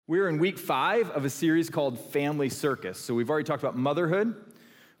We're in week 5 of a series called Family Circus. So we've already talked about motherhood.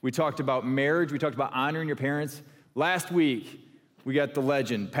 We talked about marriage. We talked about honoring your parents. Last week, we got the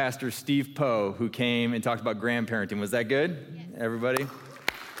legend, Pastor Steve Poe, who came and talked about grandparenting. Was that good, yes. Everybody?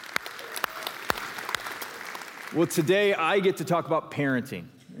 Well, today I get to talk about parenting.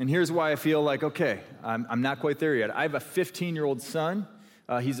 And here's why I feel like, okay, I'm not quite there yet. I have a 15-year-old son.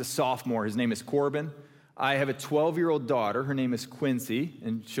 He's a sophomore. His name is Corbin. I have a 12-year-old daughter. Her name is Quincy,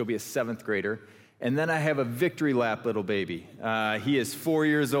 and she'll be a 7th grader. And then I have a victory lap little baby. He is 4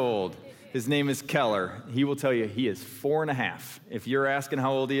 years old. His name is Keller. He will tell you he is 4.5. If you're asking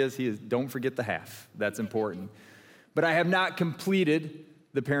how old he is, don't forget the half. That's important. But I have not completed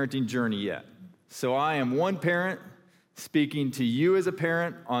the parenting journey yet. So I am one parent speaking to you as a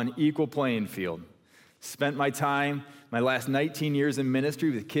parent on equal playing field. Spent my last 19 years in ministry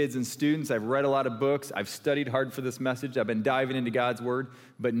with kids and students. I've read a lot of books. I've studied hard for this message. I've been diving into God's word.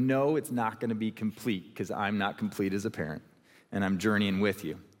 But no, it's not going to be complete because I'm not complete as a parent. And I'm journeying with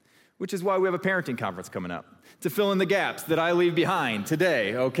you. Which is why we have a parenting conference coming up to fill in the gaps that I leave behind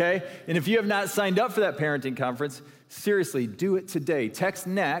today, okay? And if you have not signed up for that parenting conference, seriously, do it today. Text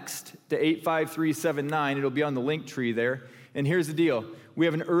NEXT to 85379. It'll be on the link tree there. And here's the deal. We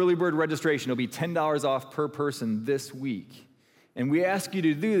have an early bird registration. It'll be $10 off per person this week. And we ask you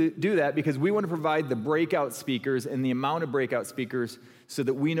to do that because we want to provide the breakout speakers and the amount of breakout speakers so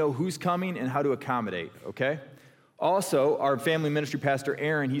that we know who's coming and how to accommodate, okay? Also, our family ministry pastor,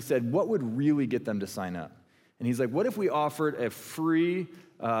 Aaron, he said, what would really get them to sign up? And he's like, what if we offered a free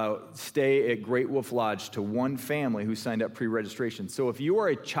stay at Great Wolf Lodge to one family who signed up pre-registration? So if you are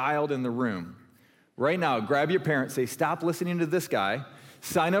a child in the room, right now, grab your parent, say, stop listening to this guy,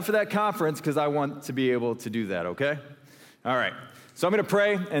 sign up for that conference because I want to be able to do that, okay? All right. So I'm going to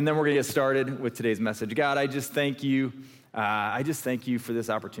pray, and then we're going to get started with today's message. God, I just thank you. I just thank you for this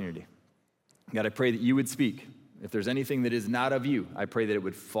opportunity. God, I pray that you would speak. If there's anything that is not of you, I pray that it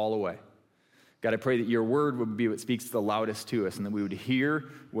would fall away. God, I pray that your word would be what speaks the loudest to us and that we would hear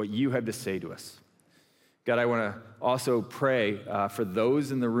what you have to say to us. God, I want to also pray for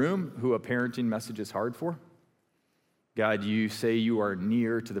those in the room who a parenting message is hard for. God, you say you are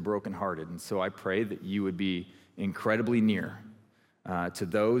near to the brokenhearted, and so I pray that you would be incredibly near to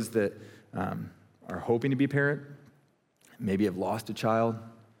those that are hoping to be a parent, maybe have lost a child,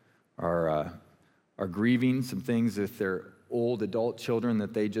 are grieving some things with their old adult children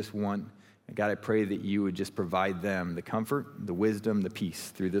that they just want. And God, I pray that you would just provide them the comfort, the wisdom, the peace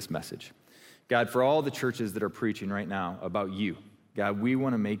through this message. God, for all the churches that are preaching right now about you, God, we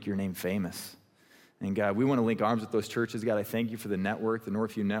want to make your name famous. And God, we want to link arms with those churches. God, I thank you for the network, the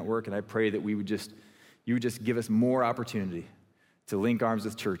Northview Network, and I pray that you would just give us more opportunity to link arms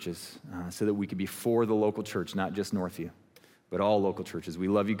with churches so that we could be for the local church, not just Northview, but all local churches. We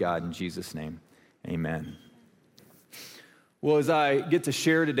love you, God, in Jesus' name. Amen. Well, as I get to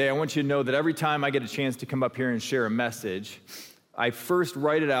share today, I want you to know that every time I get a chance to come up here and share a message, I first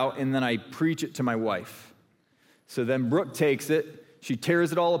write it out and then I preach it to my wife. So then Brooke takes it, she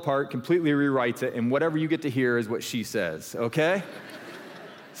tears it all apart, completely rewrites it, and whatever you get to hear is what she says, okay?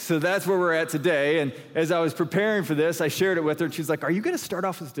 So that's where we're at today. And as I was preparing for this, I shared it with her, and she's like, are you going to start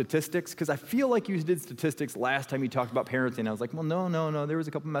off with statistics? Because I feel like you did statistics last time you talked about parenting. I was like, well, no. There was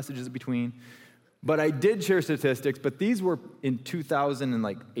a couple messages in between. But I did share statistics, but these were in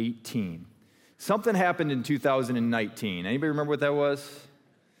 2018. Something happened in 2019. Anybody remember what that was?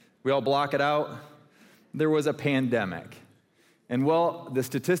 We all block it out? There was a pandemic. And well, the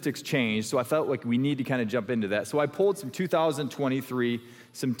statistics changed, so I felt like we need to kind of jump into that. So I pulled some 2023,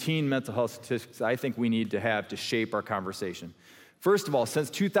 some teen mental health statistics I think we need to have to shape our conversation. First of all, since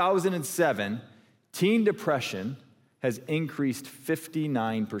 2007, teen depression has increased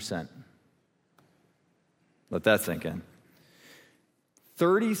 59%. Let that sink in.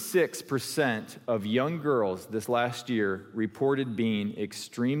 36% of young girls this last year reported being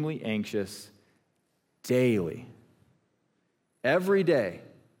extremely anxious daily. Every day.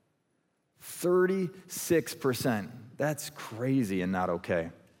 36%. That's crazy and not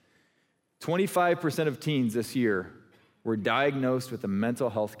okay. 25% of teens this year were diagnosed with a mental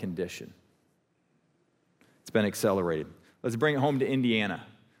health condition. It's been accelerated. Let's bring it home to Indiana.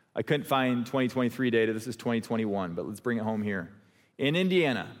 I couldn't find 2023 data. This is 2021, but let's bring it home here. In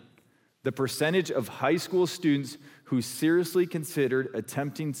Indiana, the percentage of high school students who seriously considered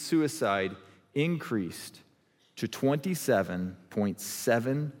attempting suicide increased to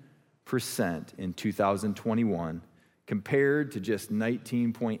 27.7% in 2021 compared to just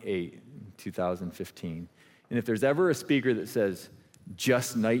 19.8% in 2015. And if there's ever a speaker that says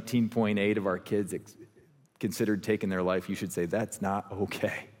just 19.8% of our kids considered taking their life, you should say that's not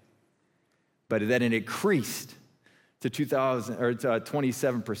okay. but then it increased to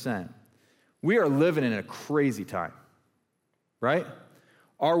 27%. We are living in a crazy time, right?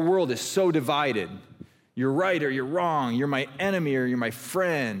 Our world is so divided. You're right or you're wrong. You're my enemy or you're my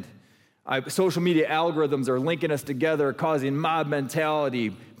friend. Social media algorithms are linking us together, causing mob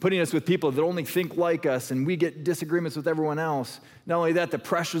mentality, putting us with people that only think like us, and we get disagreements with everyone else. Not only that, the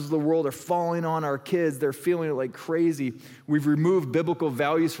pressures of the world are falling on our kids. They're feeling it like crazy. We've removed biblical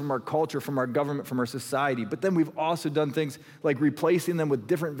values from our culture, from our government, from our society. But then we've also done things like replacing them with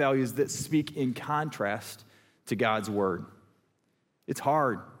different values that speak in contrast to God's word. It's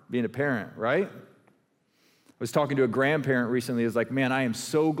hard being a parent, right? I was talking to a grandparent recently. He was like, man, I am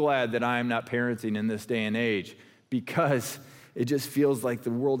so glad that I am not parenting in this day and age because it just feels like the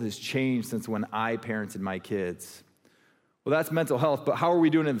world has changed since when I parented my kids. Well, that's mental health, but how are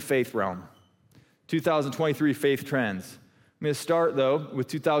we doing in the faith realm? 2023 faith trends. I'm going to start, though, with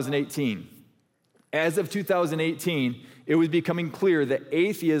 2018. As of 2018, it was becoming clear that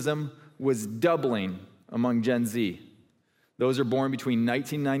atheism was doubling among Gen Z. Those are born between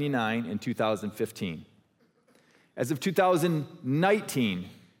 1999 and 2015. As of 2019,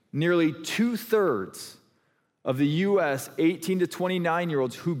 nearly 2/3 of the U.S. 18 to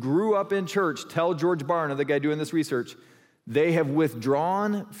 29-year-olds who grew up in church tell George Barna, the guy doing this research, they have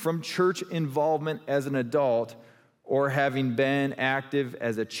withdrawn from church involvement as an adult or having been active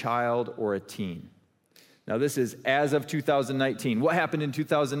as a child or a teen. Now, this is as of 2019. What happened in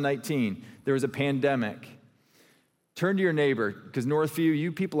 2019? There was a pandemic. Turn to your neighbor, because Northview,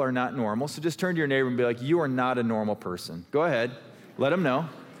 you people are not normal, so just turn to your neighbor and be like, you are not a normal person. Go ahead. Let them know.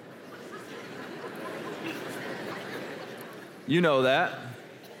 You know that.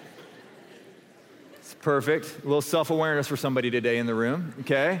 It's perfect. A little self-awareness for somebody today in the room,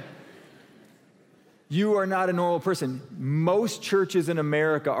 okay? You are not a normal person. Most churches in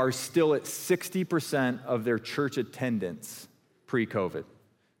America are still at 60% of their church attendance pre-COVID.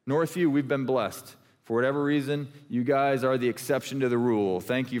 Northview, we've been blessed. For whatever reason, you guys are the exception to the rule.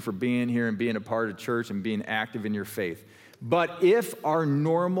 Thank you for being here and being a part of church and being active in your faith. But if our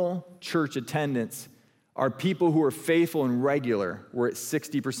normal church attendance are people who are faithful and regular, we're at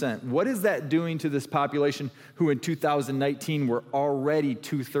 60%. What is that doing to this population who in 2019 were already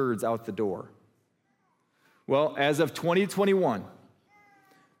 2/3 out the door? Well, as of 2021,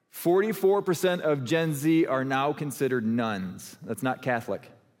 44% of Gen Z are now considered nuns. That's not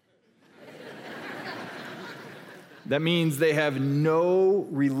Catholic. That means they have no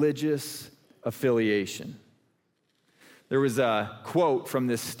religious affiliation. There was a quote from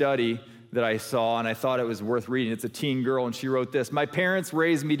this study that I saw, and I thought it was worth reading. It's a teen girl, and she wrote this: "My parents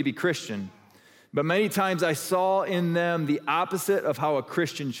raised me to be Christian, but many times I saw in them the opposite of how a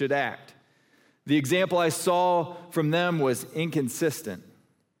Christian should act. The example I saw from them was inconsistent.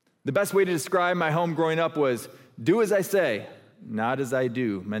 The best way to describe my home growing up was do as I say, not as I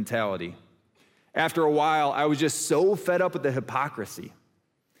do mentality. After a while, I was just so fed up with the hypocrisy.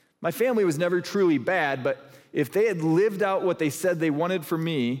 My family was never truly bad, but if they had lived out what they said they wanted for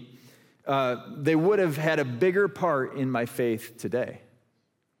me, they would have had a bigger part in my faith today."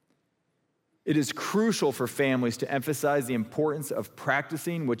 It is crucial for families to emphasize the importance of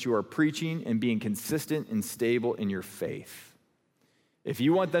practicing what you are preaching and being consistent and stable in your faith. If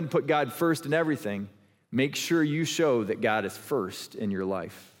you want them to put God first in everything, make sure you show that God is first in your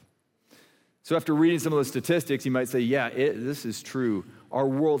life. So after reading some of those statistics, you might say, yeah, this is true. Our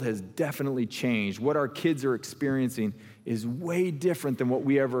world has definitely changed. What our kids are experiencing is way different than what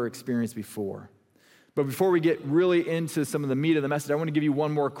we ever experienced before. But before we get really into some of the meat of the message, I want to give you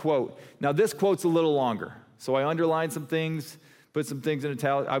one more quote. Now, this quote's a little longer, so I underlined some things, put some things in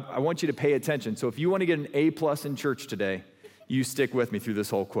italic. I want you to pay attention. So if you want to get an A+ in church today, you stick with me through this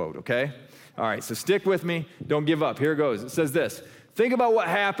whole quote, okay? All right, so stick with me. Don't give up. Here it goes. It says this: "Think about what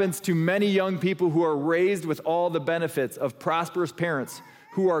happens to many young people who are raised with all the benefits of prosperous parents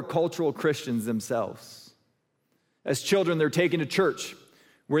who are cultural Christians themselves. As children, they're taken to church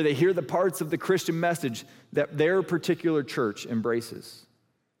where they hear the parts of the Christian message that their particular church embraces.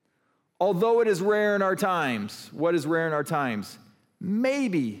 Although it is rare in our times," what is rare in our times?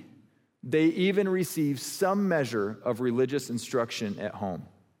 "Maybe they even receive some measure of religious instruction at home.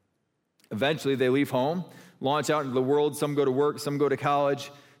 Eventually, they leave home, launch out into the world. Some go to work, some go to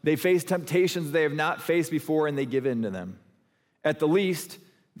college. They face temptations they have not faced before, and they give in to them. At the least,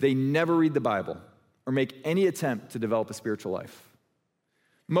 they never read the Bible or make any attempt to develop a spiritual life.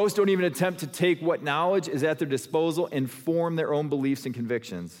 Most don't even attempt to take what knowledge is at their disposal and form their own beliefs and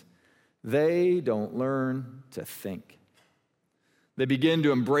convictions. They don't learn to think. They begin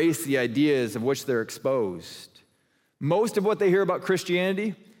to embrace the ideas of which they're exposed. Most of what they hear about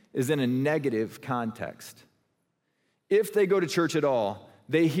Christianity is in a negative context. If they go to church at all,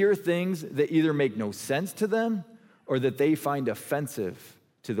 they hear things that either make no sense to them or that they find offensive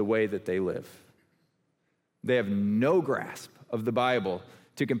to the way that they live. They have no grasp of the Bible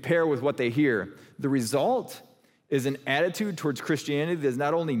to compare with what they hear. The result is an attitude towards Christianity that is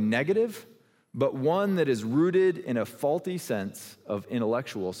not only negative, but one that is rooted in a faulty sense of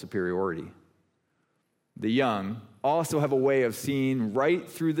intellectual superiority. The young also have a way of seeing right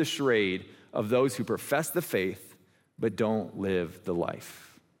through the charade of those who profess the faith but don't live the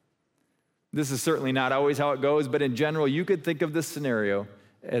life. This is certainly not always how it goes, but in general, you could think of this scenario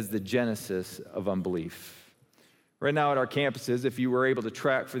as the genesis of unbelief. Right now at our campuses, if you were able to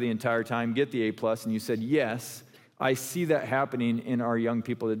track for the entire time, get the A+, and you said, yes, I see that happening in our young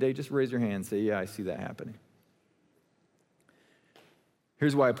people today, just raise your hand and say, yeah, I see that happening.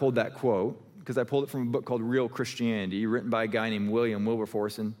 Here's why I pulled that quote, because I pulled it from a book called Real Christianity, written by a guy named William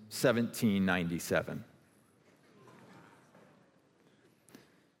Wilberforce in 1797.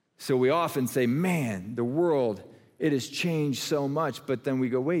 So we often say, man, the world, it has changed so much, but then we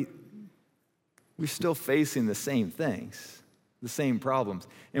go, wait, we're still facing the same things, the same problems.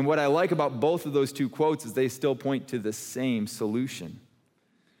 And what I like about both of those two quotes is they still point to the same solution,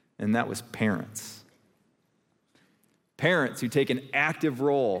 and that was parents. Parents who take an active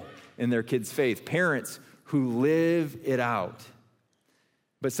role in their kids' faith. Parents who live it out.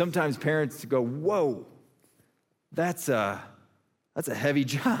 But sometimes parents go, whoa, that's a heavy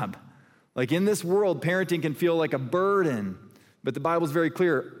job. Like in this world, parenting can feel like a burden. But the Bible's very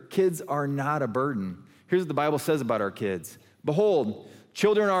clear. Kids are not a burden. Here's what the Bible says about our kids. Behold,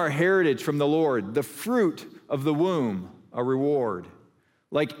 children are a heritage from the Lord, the fruit of the womb, a reward.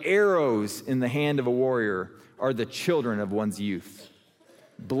 Like arrows in the hand of a warrior are the children of one's youth.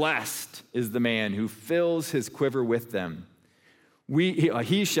 Blessed is the man who fills his quiver with them.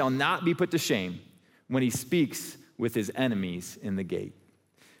 He shall not be put to shame when he speaks with his enemies in the gate.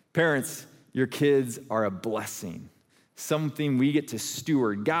 Parents, your kids are a blessing, something we get to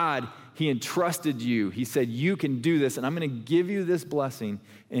steward. God, he entrusted you. He said, you can do this, and I'm going to give you this blessing,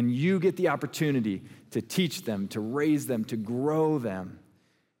 and you get the opportunity to teach them, to raise them, to grow them.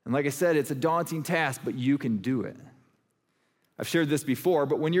 And like I said, it's a daunting task, but you can do it. I've shared this before,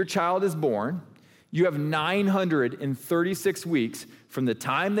 but when your child is born, you have 936 weeks from the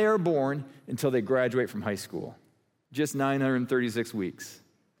time they are born until they graduate from high school. Just 936 weeks.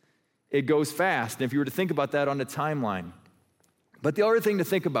 It goes fast, if you were to think about that on a timeline. But the other thing to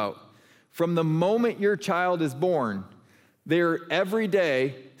think about, from the moment your child is born, they're every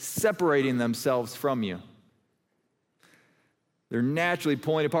day separating themselves from you. They're naturally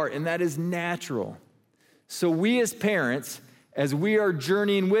pulling apart, and that is natural. So we as parents, as we are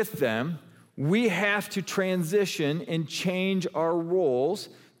journeying with them, we have to transition and change our roles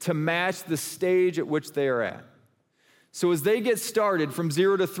to match the stage at which they are at. So as they get started from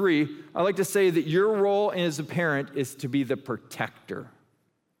 0 to 3, I like to say that your role as a parent is to be the protector.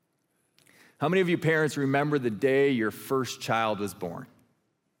 How many of you parents remember the day your first child was born?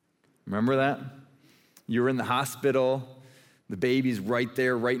 Remember that? You were in the hospital. The baby's right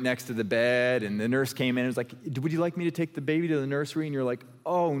there, right next to the bed, and the nurse came in and was like, would you like me to take the baby to the nursery? And you're like,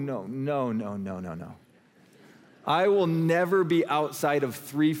 oh, no. I will never be outside of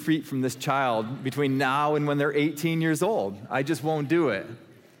 3 feet from this child between now and when they're 18 years old. I just won't do it.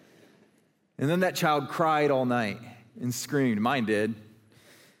 And then that child cried all night and screamed. Mine did.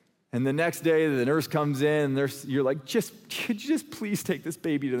 And the next day, the nurse comes in, and you're like, could you just please take this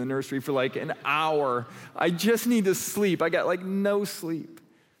baby to the nursery for like an hour? I just need to sleep. I got like no sleep.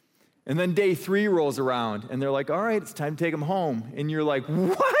 And then day 3 rolls around, and they're like, all right, it's time to take him home. And you're like,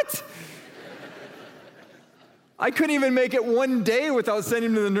 what? I couldn't even make it one day without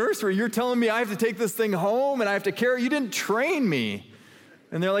sending him to the nursery. You're telling me I have to take this thing home and I have to carry it? You didn't train me.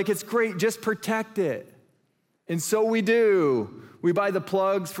 And they're like, it's great, just protect it. And so we do. We buy the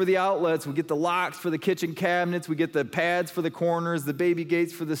plugs for the outlets. We get the locks for the kitchen cabinets. We get the pads for the corners, the baby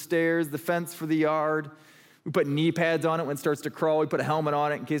gates for the stairs, the fence for the yard. We put knee pads on it when it starts to crawl. We put a helmet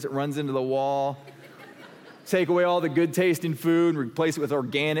on it in case it runs into the wall. Take away all the good tasting food, replace it with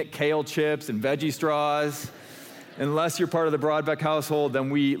organic kale chips and veggie straws. Unless you're part of the Brodbeck household, then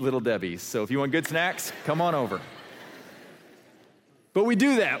we eat Little Debbie's. So if you want good snacks, come on over. But we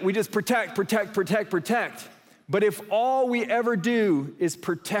do that. We just protect. But if all we ever do is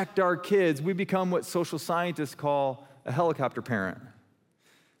protect our kids, we become what social scientists call a helicopter parent. You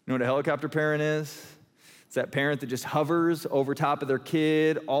know what a helicopter parent is? It's that parent that just hovers over top of their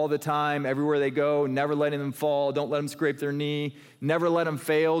kid all the time, everywhere they go, never letting them fall, don't let them scrape their knee, never let them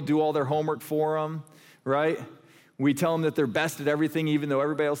fail, do all their homework for them, right? We tell them that they're best at everything, even though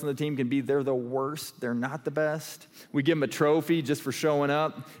everybody else on the team can be, they're the worst. They're not the best. We give them a trophy just for showing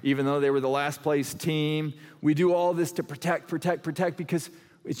up, even though they were the last place team. We do all this to protect, because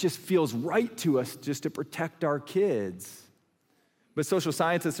it just feels right to us just to protect our kids. But social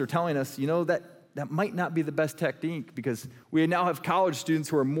scientists are telling us, that might not be the best technique, because we now have college students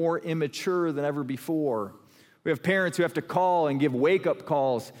who are more immature than ever before. We have parents who have to call and give wake-up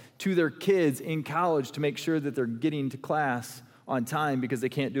calls to their kids in college to make sure that they're getting to class on time because they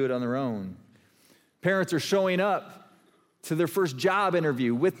can't do it on their own. Parents are showing up to their first job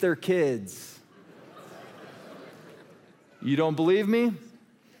interview with their kids. You don't believe me?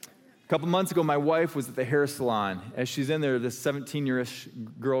 A couple months ago, my wife was at the hair salon. As she's in there, this 17-year-ish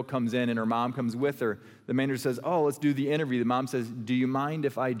girl comes in, and her mom comes with her. The manager says, let's do the interview. The mom says, do you mind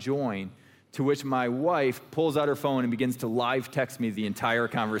if I join? To which my wife pulls out her phone and begins to live text me the entire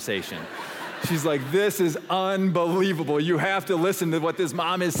conversation. She's like, this is unbelievable. You have to listen to what this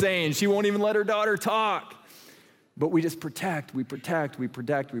mom is saying. She won't even let her daughter talk. But we just protect. At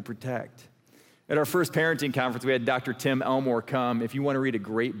our first parenting conference, we had Dr. Tim Elmore come. If you want to read a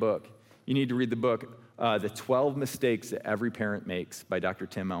great book, you need to read the book, The 12 Mistakes That Every Parent Makes by Dr.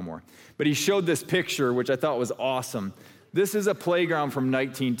 Tim Elmore. But he showed this picture, which I thought was awesome. This is a playground from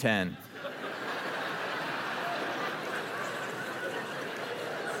 1910.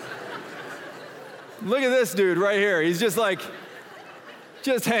 Look at this dude right here. He's just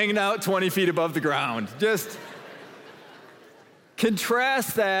hanging out 20 feet above the ground. Just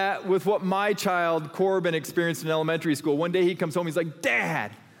contrast that with what my child, Corbin, experienced in elementary school. One day he comes home, he's like,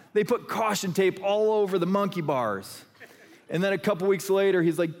 Dad, they put caution tape all over the monkey bars. And then a couple weeks later,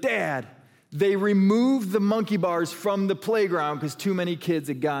 he's like, Dad, they removed the monkey bars from the playground because too many kids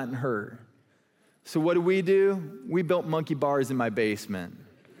had gotten hurt. So what do? We built monkey bars in my basement.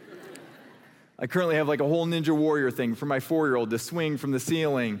 I currently have a whole Ninja Warrior thing for my 4-year-old to swing from the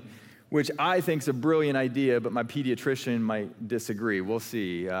ceiling, which I think is a brilliant idea, but my pediatrician might disagree. We'll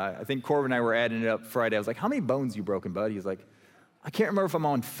see. I think Corbin and I were adding it up Friday. I was like, how many bones you broken, bud? He's like, I can't remember if I'm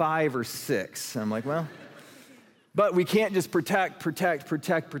on 5 or 6. And I'm like, well, but we can't just protect,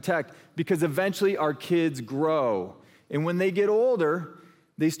 because eventually our kids grow. And when they get older,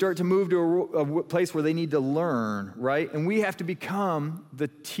 they start to move to a place where they need to learn, right? And we have to become the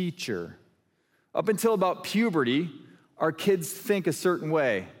teacher. Up until about puberty, our kids think a certain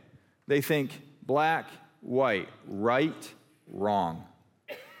way. They think black, white, right, wrong.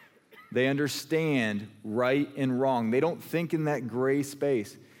 They understand right and wrong. They don't think in that gray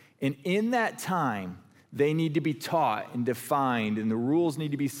space. And in that time, they need to be taught and defined, and the rules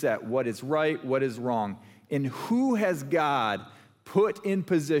need to be set. What is right, what is wrong. And who has God put in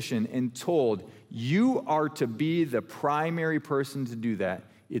position and told, you are to be the primary person to do that?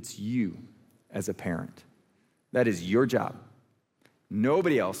 It's you. As a parent. That is your job.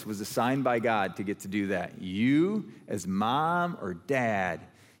 Nobody else was assigned by God to get to do that. You, as mom or dad,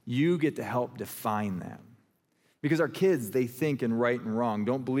 you get to help define that. Because our kids, they think in right and wrong.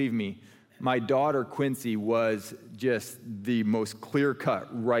 Don't believe me. My daughter, Quincy, was just the most clear-cut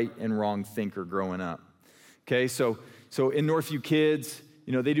right and wrong thinker growing up. Okay, so in Northview Kids,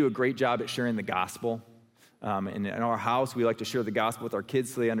 they do a great job at sharing the gospel. And in our house, we like to share the gospel with our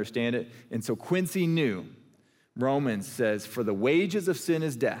kids so they understand it. And so Quincy knew, Romans says, for the wages of sin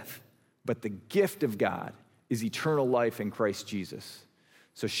is death, but the gift of God is eternal life in Christ Jesus.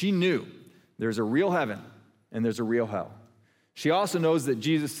 So she knew there's a real heaven and there's a real hell. She also knows that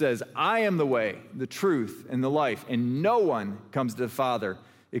Jesus says, I am the way, the truth, and the life, and no one comes to the Father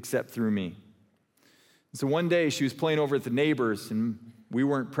except through me. And so one day she was playing over at the neighbors, and we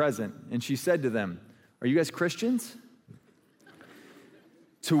weren't present, and she said to them, are you guys Christians?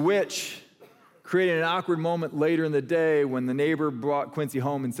 To which created an awkward moment later in the day when the neighbor brought Quincy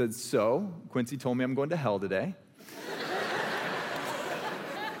home and said, so, Quincy told me I'm going to hell today.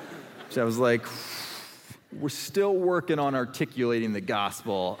 So I was like, we're still working on articulating the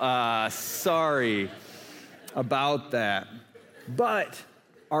gospel. Sorry about that. But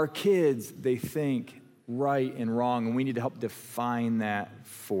our kids, they think right and wrong, and we need to help define that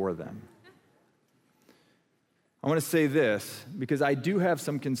for them. I want to say this because I do have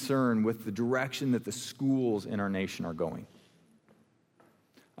some concern with the direction that the schools in our nation are going.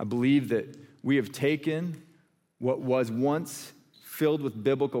 I believe that we have taken what was once filled with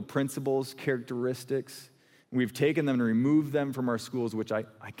biblical principles, characteristics, and we've taken them and removed them from our schools, which I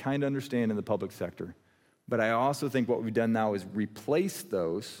kind of understand in the public sector. But I also think what we've done now is replace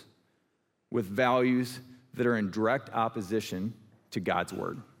those with values that are in direct opposition to God's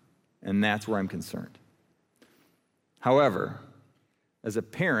word. And that's where I'm concerned. However, As a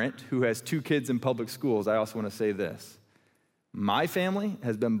parent who has 2 kids in public schools, I also want to say this. My family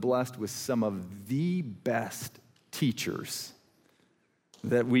has been blessed with some of the best teachers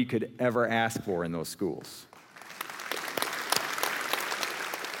that we could ever ask for in those schools.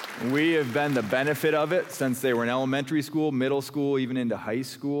 We have been the benefit of it since they were in elementary school, middle school, even into high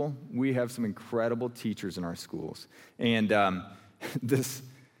school. We have some incredible teachers in our schools. And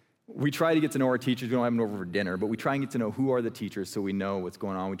we try to get to know our teachers. We don't have them over for dinner, but we try and get to know who are the teachers so we know what's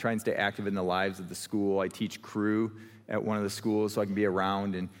going on. We try and stay active in the lives of the school. I teach crew at one of the schools so I can be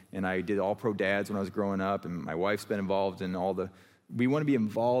around, and I did all-pro dads when I was growing up, and my wife's been involved in we want to be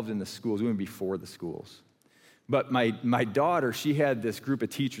involved in the schools. We want to be for the schools. But my daughter, she had this group of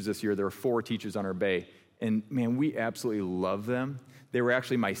teachers this year. There were 4 teachers on her bay, and man, we absolutely love them. They were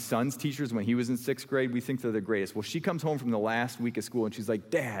actually my son's teachers when he was in 6th grade. We think they're the greatest. Well, she comes home from the last week of school, and she's like,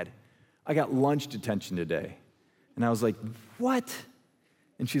 Dad, I got lunch detention today. And I was like, what?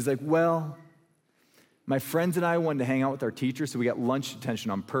 And she's like, well, my friends and I wanted to hang out with our teacher, so we got lunch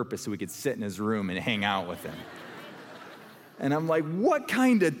detention on purpose so we could sit in his room and hang out with him. And I'm like, what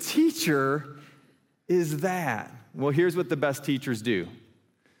kind of teacher is that? Well, here's what the best teachers do.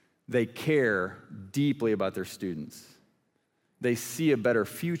 They care deeply about their students. They see a better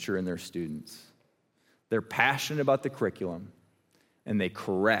future in their students. They're passionate about the curriculum, and they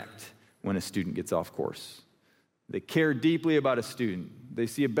correct when a student gets off course. They care deeply about a student. They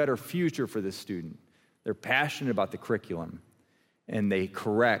see a better future for this student. They're passionate about the curriculum, and they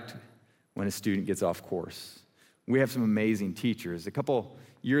correct when a student gets off course. We have some amazing teachers. A couple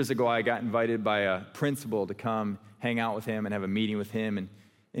years ago, I got invited by a principal to come hang out with him and have a meeting with him,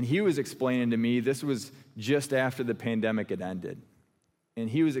 and he was explaining to me, this was just after the pandemic had ended, and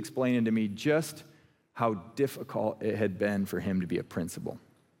he was explaining to me just how difficult it had been for him to be a principal.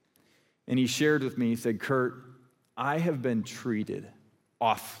 And he shared with me, he said, Kurt, I have been treated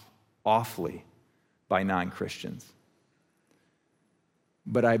awfully by non-Christians,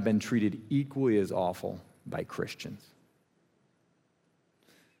 but I've been treated equally as awful by Christians.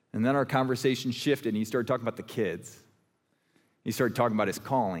 And then our conversation shifted, and he started talking about the kids. He started talking about his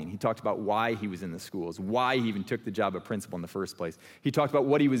calling. He talked about why he was in the schools, why he even took the job of principal in the first place. He talked about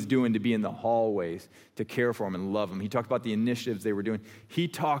what he was doing to be in the hallways, to care for them and love them. He talked about the initiatives they were doing. He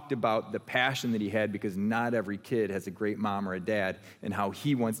talked about the passion that he had because not every kid has a great mom or a dad, and how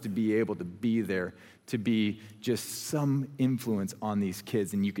he wants to be able to be there, to be just some influence on these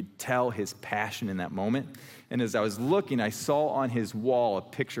kids. And you could tell his passion in that moment. And as I was looking, I saw on his wall a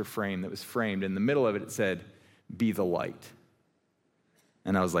picture frame that was framed. In the middle of it, it said, "Be the light."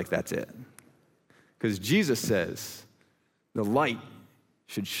 And I was like, that's it. Because Jesus says the light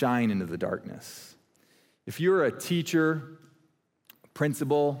should shine into the darkness. If you're a teacher,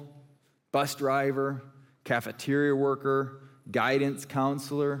 principal, bus driver, cafeteria worker, guidance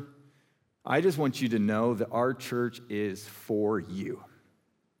counselor, I just want you to know that our church is for you.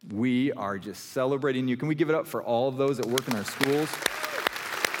 We are just celebrating you. Can we give it up for all of those that work in our schools?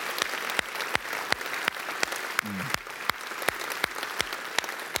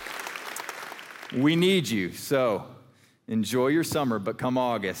 We need you, so enjoy your summer, but come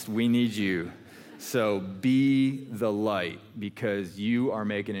August, we need you. So be the light, because you are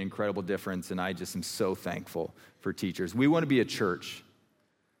making an incredible difference, and I just am so thankful for teachers. We want to be a church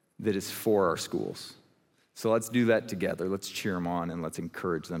that is for our schools. So let's do that together. Let's cheer them on, and let's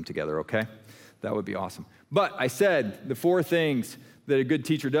encourage them together, okay? That would be awesome. But I said the 4 things that a good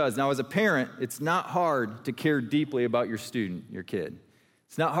teacher does. Now, as a parent, it's not hard to care deeply about your student, your kid.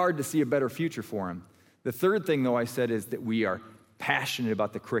 It's not hard to see a better future for him. The 3rd thing, though, I said is that we are passionate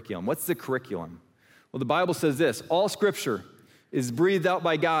about the curriculum. What's the curriculum? Well, the Bible says this: all Scripture is breathed out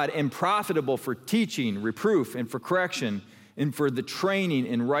by God and profitable for teaching, reproof, and for correction, and for the training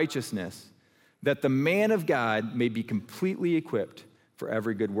in righteousness, that the man of God may be completely equipped for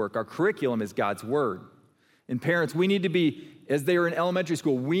every good work. Our curriculum is God's Word. And parents, we need to be, as they are in elementary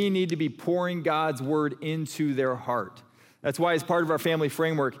school, we need to be pouring God's Word into their heart. That's why, as part of our family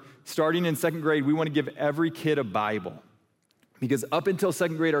framework, starting in 2nd grade, we want to give every kid a Bible. Because up until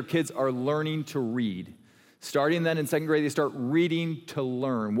 2nd grade, our kids are learning to read. Starting then in 2nd grade, they start reading to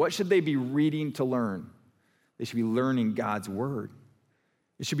learn. What should they be reading to learn? They should be learning God's Word.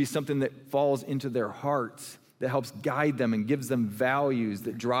 It should be something that falls into their hearts, that helps guide them and gives them values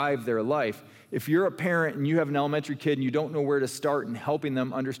that drive their life. If you're a parent and you have an elementary kid and you don't know where to start in helping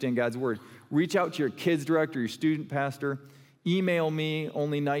them understand God's Word, reach out to your kids director, your student pastor. Email me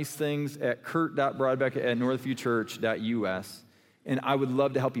only nice things at kurt.brodbeck@northviewchurch.us. And I would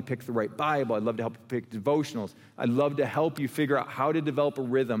love to help you pick the right Bible. I'd love to help you pick devotionals. I'd love to help you figure out how to develop a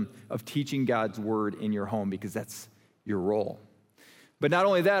rhythm of teaching God's Word in your home, because that's your role. But not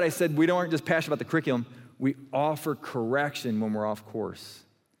only that, I said we aren't just passionate about the curriculum, we offer correction when we're off course.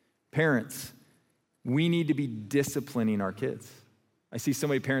 Parents, we need to be disciplining our kids. I see so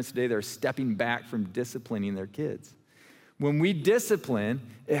many parents today that are stepping back from disciplining their kids. When we discipline,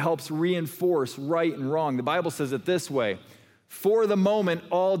 it helps reinforce right and wrong. The Bible says it this way: for the moment,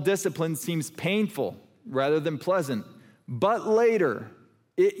 all discipline seems painful rather than pleasant, but later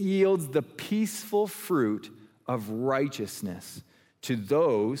it yields the peaceful fruit of righteousness to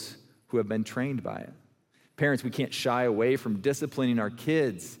those who have been trained by it. Parents, we can't shy away from disciplining our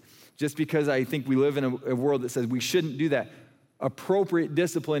kids just because I think we live in a world that says we shouldn't do that. Appropriate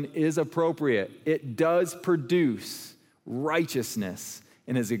discipline is appropriate. It does produce righteousness.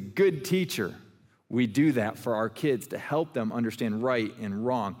 And as a good teacher, we do that for our kids to help them understand right and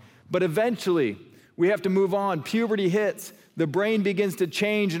wrong. But eventually, we have to move on. Puberty hits. The brain begins to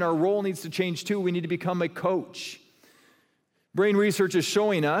change, and our role needs to change too. We need to become a coach. Brain research is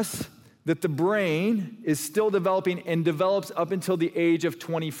showing us that the brain is still developing and develops up until the age of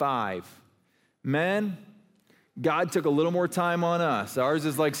 25. Men, God took a little more time on us. Ours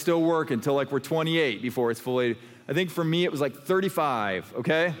is like still working until like we're 28 before it's fully. I think for me it was like 35,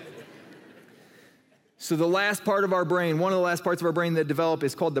 okay? So the last part of our brain, one of the last parts of our brain that develop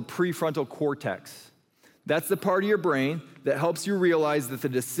is called the prefrontal cortex. That's the part of your brain that helps you realize that the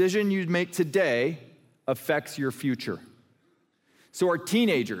decision you make today affects your future. So our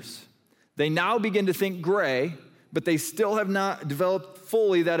teenagers, they now begin to think gray, but they still have not developed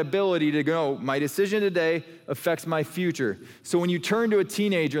fully that ability to go, my decision today affects my future. So when you turn to a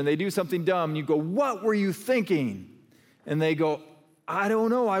teenager and they do something dumb, you go, what were you thinking? And they go, I don't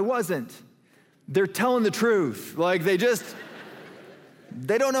know, I wasn't. They're telling the truth. Like they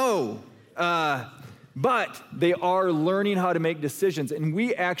don't know. But they are learning how to make decisions. And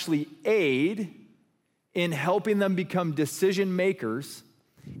we actually aid in helping them become decision makers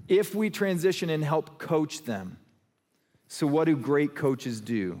if we transition and help coach them. So what do great coaches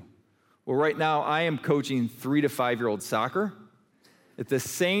do? Well, right now I am coaching 3 to 5-year-old soccer. At the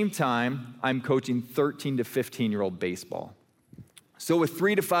same time, I'm coaching 13 to 15-year-old baseball. So with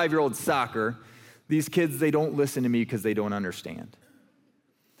 3 to 5-year-old soccer, these kids, they don't listen to me because they don't understand.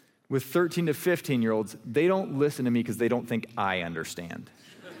 With 13 to 15-year-olds, they don't listen to me because they don't think I understand.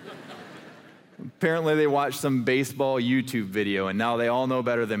 Apparently, they watched some baseball YouTube video, and now they all know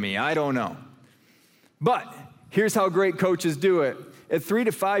better than me. I don't know. But here's how great coaches do it. At 3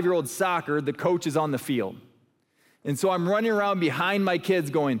 to 5-year-old soccer, the coach is on the field. And so I'm running around behind my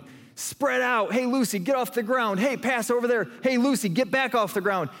kids going, spread out. Hey, Lucy, get off the ground. Hey, pass over there. Hey, Lucy, get back off the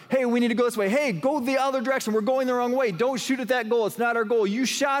ground. Hey, we need to go this way. Hey, go the other direction. We're going the wrong way. Don't shoot at that goal. It's not our goal. You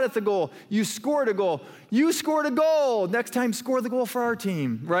shot at the goal. You scored a goal. You scored a goal. Next time, score the goal for our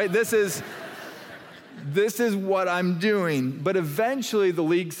team, right? This is what I'm doing. But eventually, the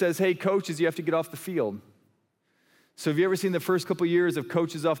league says, hey, coaches, you have to get off the field. So have you ever seen the first couple years of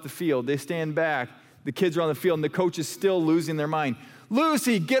coaches off the field? They stand back. The kids are on the field, and the coach is still losing their mind.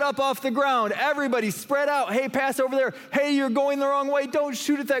 Lucy, get up off the ground. Everybody spread out. Hey, pass over there. Hey, you're going the wrong way. Don't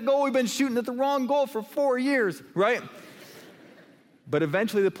shoot at that goal. We've been shooting at the wrong goal for 4 years, right? But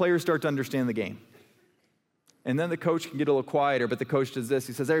eventually the players start to understand the game. And then the coach can get a little quieter, but the coach does this.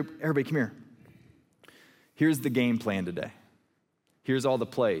 He says, everybody, come here. Here's the game plan today. Here's all the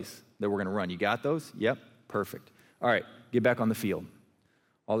plays that we're going to run. You got those? Yep, perfect. All right, get back on the field.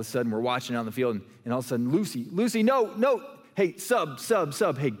 All of a sudden, we're watching out on the field, and all of a sudden, Lucy, no. Hey, sub.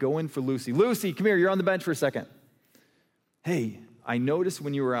 Hey, go in for Lucy. Lucy, come here. You're on the bench for a second. Hey, I noticed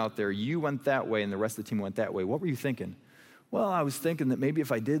when you were out there, you went that way and the rest of the team went that way. What were you thinking? Well, I was thinking that maybe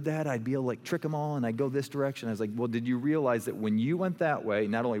if I did that, I'd be able to like trick them all and I'd go this direction. I was like, well, did you realize that when you went that way,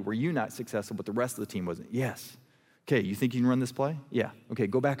 not only were you not successful, but the rest of the team wasn't? Yes. Okay, you think you can run this play? Yeah. Okay,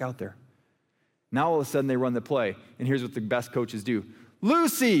 go back out there. Now all of a sudden they run the play, and here's what the best coaches do.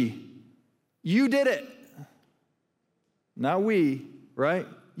 Lucy, you did it. Not we, right?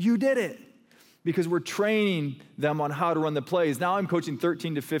 You did it. Because we're training them on how to run the plays. Now I'm coaching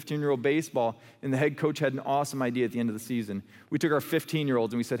 13 to 15-year-old baseball, and the head coach had an awesome idea at the end of the season. We took our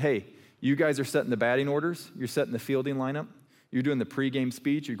 15-year-olds and we said, hey, you guys are setting the batting orders. You're setting the fielding lineup. You're doing the pregame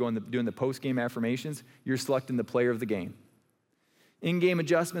speech. You're doing the postgame affirmations. You're selecting the player of the game. In-game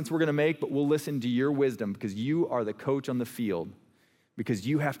adjustments we're going to make, but we'll listen to your wisdom because you are the coach on the field, because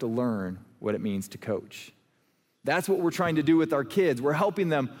you have to learn what it means to coach. That's what we're trying to do with our kids. We're helping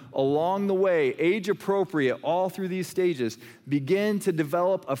them along the way, age appropriate, all through these stages, begin to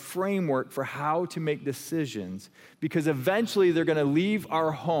develop a framework for how to make decisions, because eventually they're going to leave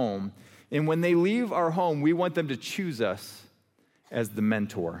our home. And when they leave our home, we want them to choose us as the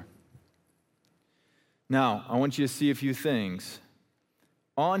mentor. Now, I want you to see a few things.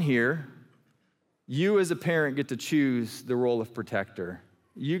 on here, you as a parent get to choose the role of protector.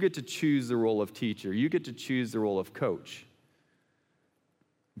 You get to choose the role of teacher. You get to choose the role of coach.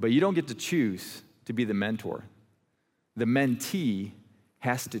 But you don't get to choose to be the mentor. The mentee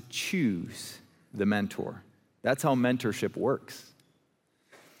has to choose the mentor. That's how mentorship works.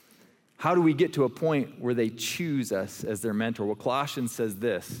 How do we get to a point where they choose us as their mentor? Well, Colossians says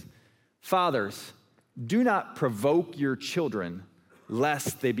this, fathers, do not provoke your children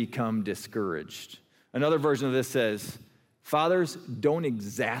lest they become discouraged. Another version of this says, fathers, don't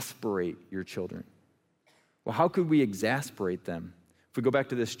exasperate your children. Well, how could we exasperate them? If we go back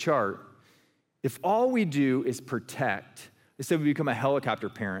to this chart, if all we do is protect, instead we become a helicopter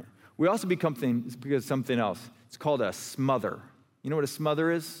parent, we also become something else. It's called a smother. You know what a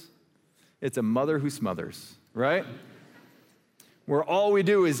smother is? It's a mother who smothers, right? Where all we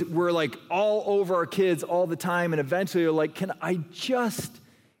do is we're like all over our kids all the time, and eventually they're like, can I just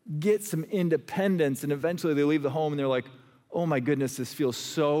get some independence? And eventually they leave the home and they're like, oh my goodness, this feels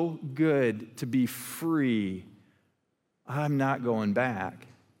so good to be free. I'm not going back.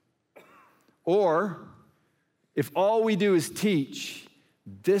 Or if all we do is teach,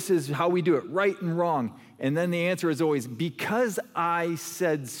 this is how we do it, right and wrong. And then the answer is always, because I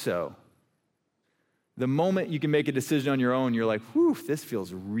said so. The moment you can make a decision on your own, you're like, whew, this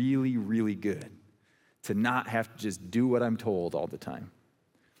feels really, really good to not have to just do what I'm told all the time.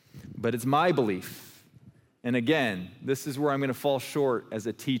 But it's my belief. And again, this is where I'm going to fall short as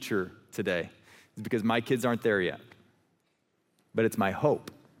a teacher today. It's because my kids aren't there yet. But it's my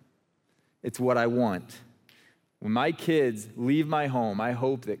hope. It's what I want. When my kids leave my home, I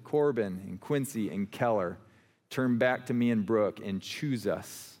hope that Corbin and Quincy and Keller turn back to me and Brooke and choose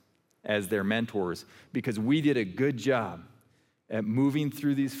us as their mentors, because we did a good job at moving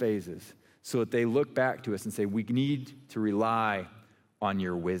through these phases so that they look back to us and say, we need to rely on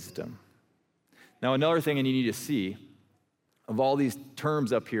your wisdom. Now, another thing you need to see, of all these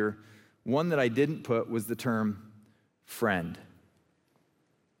terms up here, one that I didn't put was the term friend.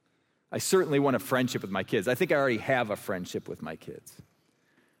 I certainly want a friendship with my kids. I think I already have a friendship with my kids.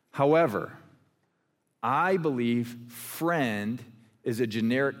 However, I believe friend is a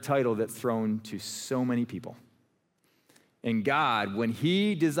generic title that's thrown to so many people. And God, when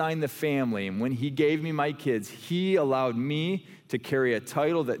he designed the family and when he gave me my kids, he allowed me to carry a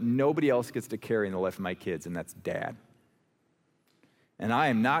title that nobody else gets to carry in the life of my kids, and that's dad. And I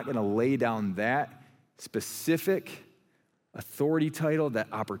am not going to lay down that specific authority title, that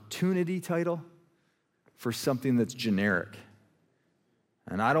opportunity title, for something that's generic.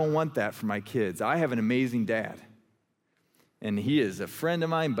 And I don't want that for my kids. I have an amazing dad. And he is a friend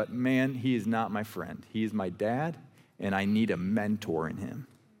of mine, but man, he is not my friend. He is my dad, and I need a mentor in him.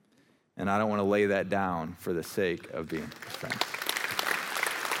 And I don't want to lay that down for the sake of being his friend.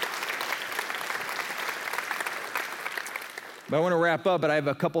 But I want to wrap up, but I have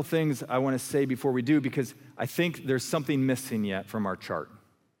a couple things I want to say before we do, because I think there's something missing yet from our chart.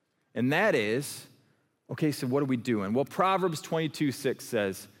 And that is, okay, so what are we doing? Well, Proverbs 22:6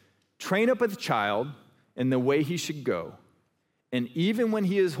 says, train up a child in the way he should go, and even when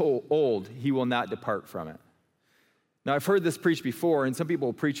he is old, he will not depart from it. Now, I've heard this preached before, and some people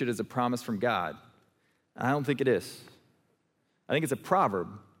will preach it as a promise from God. I don't think it is. I think it's a proverb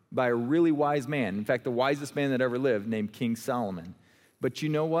by a really wise man. In fact, the wisest man that ever lived, named King Solomon. But you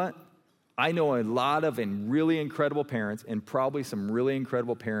know what? I know a lot of really incredible parents, and probably some really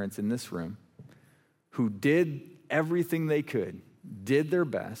incredible parents in this room, who did everything they could, did their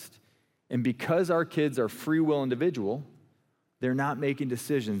best, and because our kids are free will individual, they're not making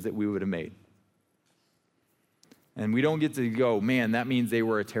decisions that we would have made. And we don't get to go, man, that means they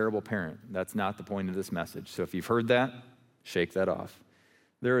were a terrible parent. That's not the point of this message. So if you've heard that, shake that off.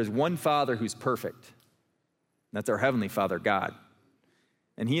 There is one Father who's perfect. That's our Heavenly Father, God.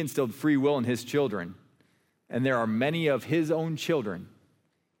 And he instilled free will in his children. And there are many of his own children,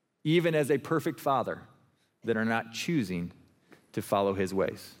 even as a perfect Father, that are not choosing to follow his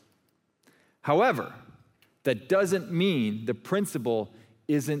ways. However, that doesn't mean the principle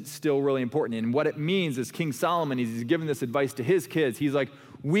isn't still really important. And what it means is King Solomon, he's giving this advice to his kids. He's like,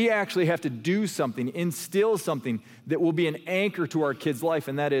 we actually have to do something, instill something that will be an anchor to our kids' life,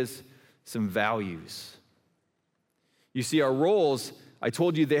 and that is some values. You see, our roles, I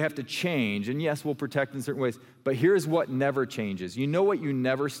told you they have to change, and yes, we'll protect in certain ways, but here's what never changes. You know what you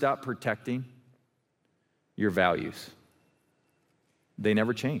never stop protecting? Your values. They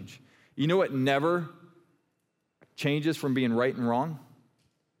never change. You know what never changes from being right and wrong?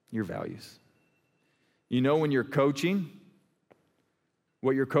 Your values. You know when you're coaching,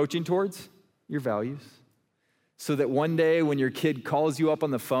 what you're coaching towards? Your values. so that one day when your kid calls you up on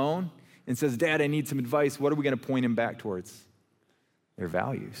the phone and says, Dad, I need some advice, what are we going to point him back towards? Their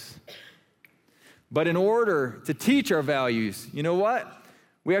values. But in order to teach our values, you know what?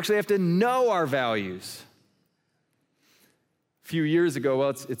 We actually have to know our values. A few years ago,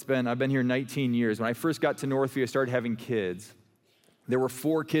 well, I've been here 19 years. When I first got to Northview, I started having kids. There were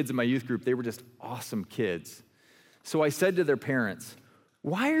 4 kids in my youth group. They were just awesome kids. So I said to their parents,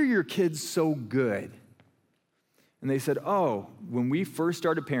 why are your kids so good? And they said, when we first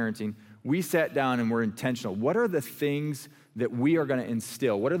started parenting, we sat down and were intentional. What are the things that we are going to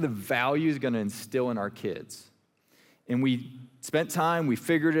instill? What are the values going to instill in our kids? And we spent time, we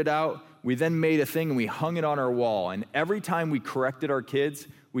figured it out. We then made a thing and we hung it on our wall. And every time we corrected our kids,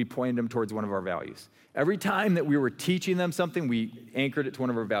 we pointed them towards one of our values. Every time that we were teaching them something, we anchored it to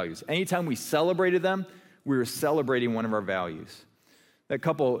one of our values. Anytime we celebrated them, we were celebrating one of our values. That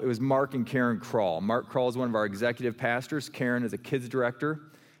couple, it was Mark and Karen Krall. Mark Krall is one of our executive pastors. Karen is a kids director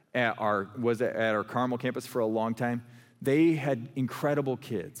was at our Carmel campus for a long time. They had incredible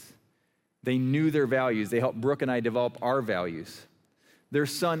kids. They knew their values. They helped Brooke and I develop our values. Their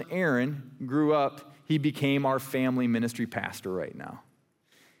son, Aaron, grew up. He became our family ministry pastor right now.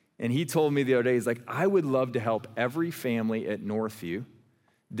 And he told me the other day, he's like, I would love to help every family at Northview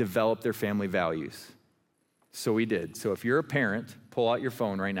develop their family values. So we did. So if you're a parent, pull out your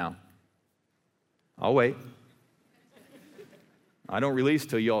phone right now. I'll wait. I don't release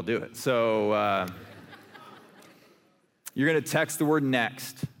till you all do it. So you're going to text the word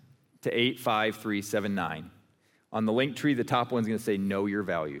next to 85379. On the link tree, the top one's going to say know your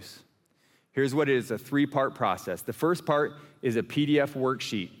values. Here's what it is, a 3-part process. The first part is a PDF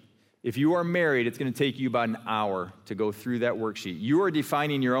worksheet. If you are married, it's going to take you about an hour to go through that worksheet. You are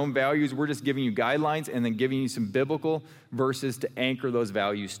defining your own values. We're just giving you guidelines and then giving you some biblical verses to anchor those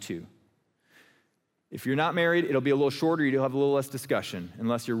values to. If you're not married, it'll be a little shorter. You'll have a little less discussion.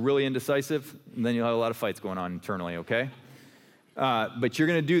 Unless you're really indecisive, and then you'll have a lot of fights going on internally, okay? But you're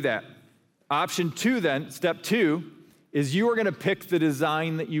going to do that. Option 2 then, step 2, is you are going to pick the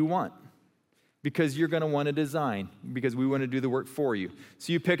design that you want. Because you're going to want a design, because we want to do the work for you.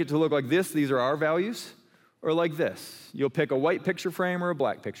 So you pick it to look like this, these are our values, or like this. You'll pick a white picture frame or a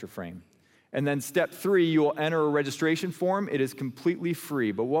black picture frame. And then step 3, you will enter a registration form. It is completely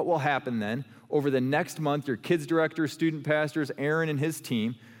free. But what will happen then, over the next month, your kids director, student pastors, Aaron and his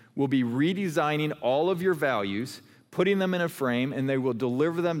team, will be redesigning all of your values, putting them in a frame, and they will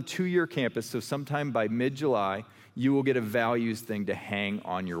deliver them to your campus. So sometime by mid-July, you will get a values thing to hang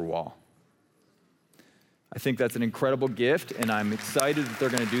on your wall. I think that's an incredible gift, and I'm excited that they're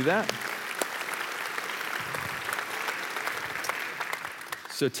going to do that.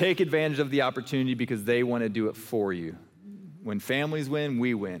 So take advantage of the opportunity because they want to do it for you. When families win,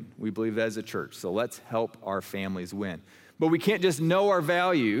 we win. We believe that as a church. So let's help our families win. But we can't just know our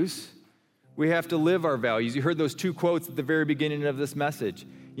values. We have to live our values. You heard those 2 quotes at the very beginning of this message.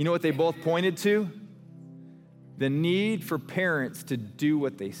 You know what they both pointed to? The need for parents to do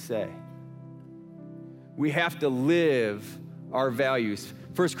what they say. We have to live our values.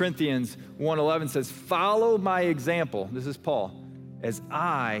 1 Corinthians 1:11 says, follow my example. This is Paul. As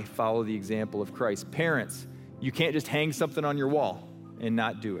I follow the example of Christ. Parents, you can't just hang something on your wall and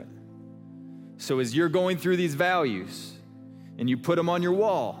not do it. So as you're going through these values and you put them on your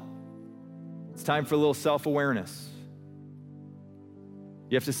wall, it's time for a little self-awareness.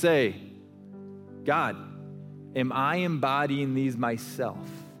 You have to say, God, am I embodying these myself?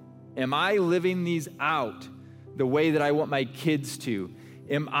 Am I living these out the way that I want my kids to?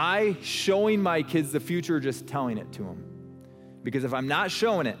 Am I showing my kids the future or just telling it to them? Because if I'm not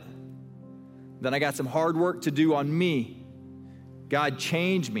showing it, then I got some hard work to do on me. God,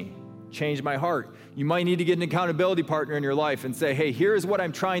 change me. Change my heart. You might need to get an accountability partner in your life and say, hey, here's what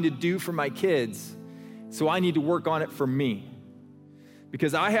I'm trying to do for my kids, so I need to work on it for me.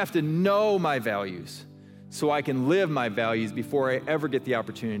 Because I have to know my values so I can live my values before I ever get the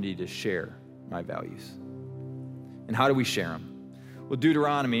opportunity to share my values. And how do we share them? Well,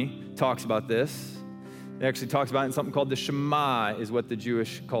 Deuteronomy talks about this. It actually talks about it in something called the Shema, is what the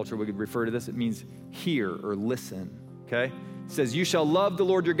Jewish culture would refer to this. It means hear or listen, okay? It says, you shall love the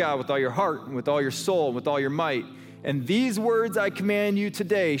Lord your God with all your heart and with all your soul and with all your might. And these words I command you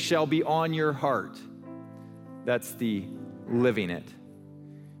today shall be on your heart. That's the living it.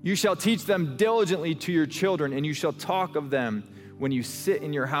 You shall teach them diligently to your children, and you shall talk of them when you sit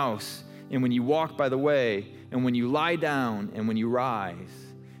in your house, and when you walk by the way, and when you lie down, and when you rise.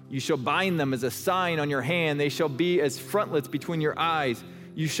 You shall bind them as a sign on your hand. They shall be as frontlets between your eyes.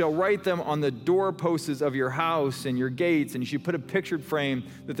 you shall write them on the doorposts of your house and your gates, and you should put a pictured frame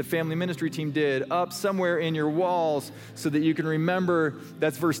that the family ministry team did up somewhere in your walls so that you can remember.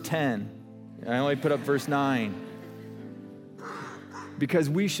 That's verse 10. I only put up verse 9. Because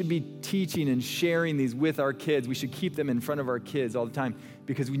we should be teaching and sharing these with our kids. We should keep them in front of our kids all the time,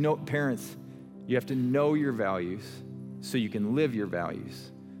 because we know, parents, you have to know your values so you can live your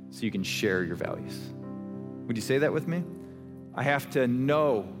values, so you can share your values. Would you say that with me? I have to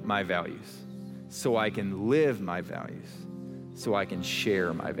know my values so I can live my values, so I can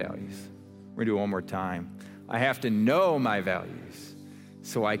share my values. We're going to do it one more time. I have to know my values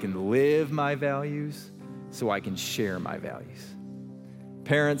so I can live my values, so I can share my values.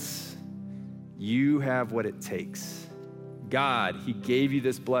 Parents, you have what it takes. God, he gave you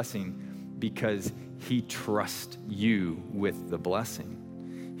this blessing because he trusts you with the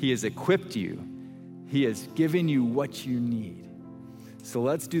blessing. He has equipped you. He has given you what you need. So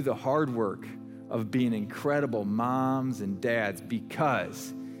let's do the hard work of being incredible moms and dads,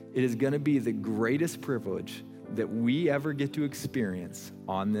 because it is going to be the greatest privilege that we ever get to experience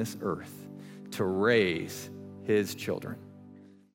on this earth, to raise his children.